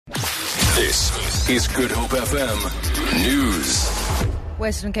This is Good Hope FM News.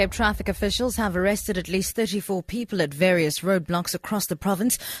 Western Cape traffic officials have arrested at least 34 people at various roadblocks across the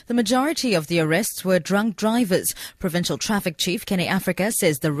province. The majority of the arrests were drunk drivers. Provincial Traffic Chief Kenny Africa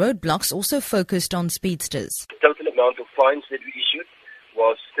says the roadblocks also focused on speedsters. The total amount of fines that we issued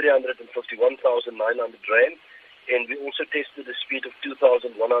was 351,900 rand, and we also tested the speed of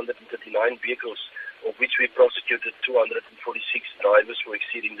 2,139 vehicles, of which we prosecuted 246 drivers for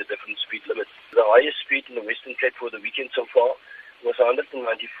exceeding the different speed limits. The highest speed in the Western Cape for the weekend so far was 194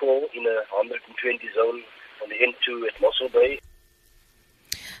 in a 120 zone on the N2 at Mossel Bay.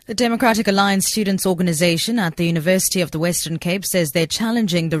 The Democratic Alliance Students' Organisation at the University of the Western Cape says they're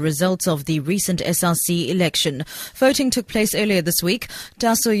challenging the results of the recent SRC election. Voting took place earlier this week.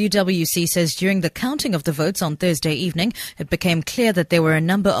 DASO UWC says during the counting of the votes on Thursday evening, it became clear that there were a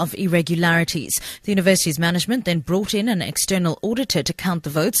number of irregularities. The university's management then brought in an external auditor to count the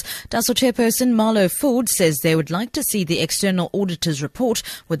votes. DASO chairperson Marlo Ford says they would like to see the external auditor's report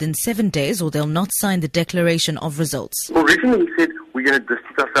within 7 days or they'll not sign the declaration of results. Originally we said we're going to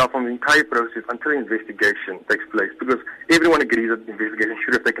distance ourselves from the entire process until the investigation takes place, because everyone agrees that the investigation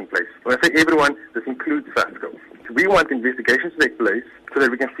should have taken place. When I say everyone, this includes FASCO. So we want the investigation to take place so that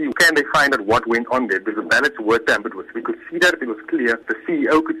we can see, can they find out what went on there, because the ballots were tampered with. We could see that, it was clear, the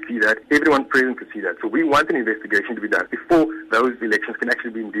CEO could see that, everyone present could see that. So we want an investigation to be done before those elections can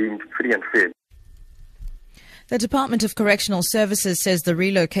actually be deemed free and fair. The Department of Correctional Services says the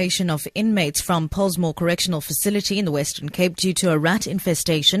relocation of inmates from Pollsmoor Correctional Facility in the Western Cape due to a rat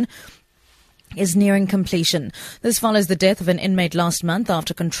infestation is nearing completion. This follows the death of an inmate last month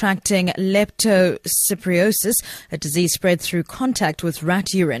after contracting leptospirosis, a disease spread through contact with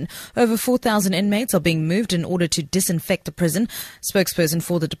rat urine. Over 4,000 inmates are being moved in order to disinfect the prison. Spokesperson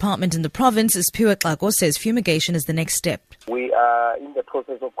for the department in the province, Sphiwe Xako, says fumigation is the next step. We are in the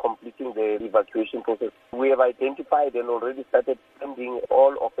process of completing the evacuation process. We have identified and already started sending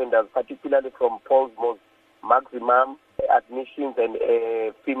all offenders, particularly from Pollsmoor's maximum admissions and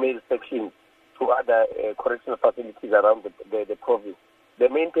female sections, to other correctional facilities around the province. The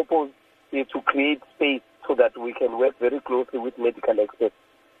main purpose is to create space so that we can work very closely with medical experts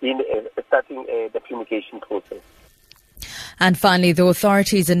in starting the fumigation process. And finally, the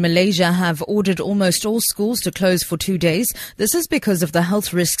authorities in Malaysia have ordered almost all schools to close for 2 days. This is because of the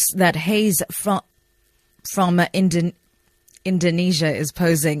health risks that haze from Indonesia is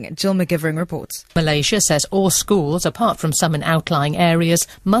posing. Jill McGivering reports. Malaysia says all schools, apart from some in outlying areas,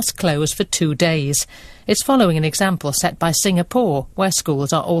 must close for 2 days. It's following an example set by Singapore, where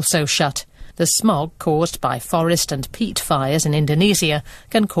schools are also shut. The smog caused by forest and peat fires in Indonesia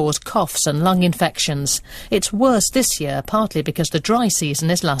can cause coughs and lung infections. It's worse this year, partly because the dry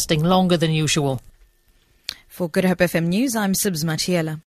season is lasting longer than usual. For Good Hope FM News, I'm Sibs Matiela.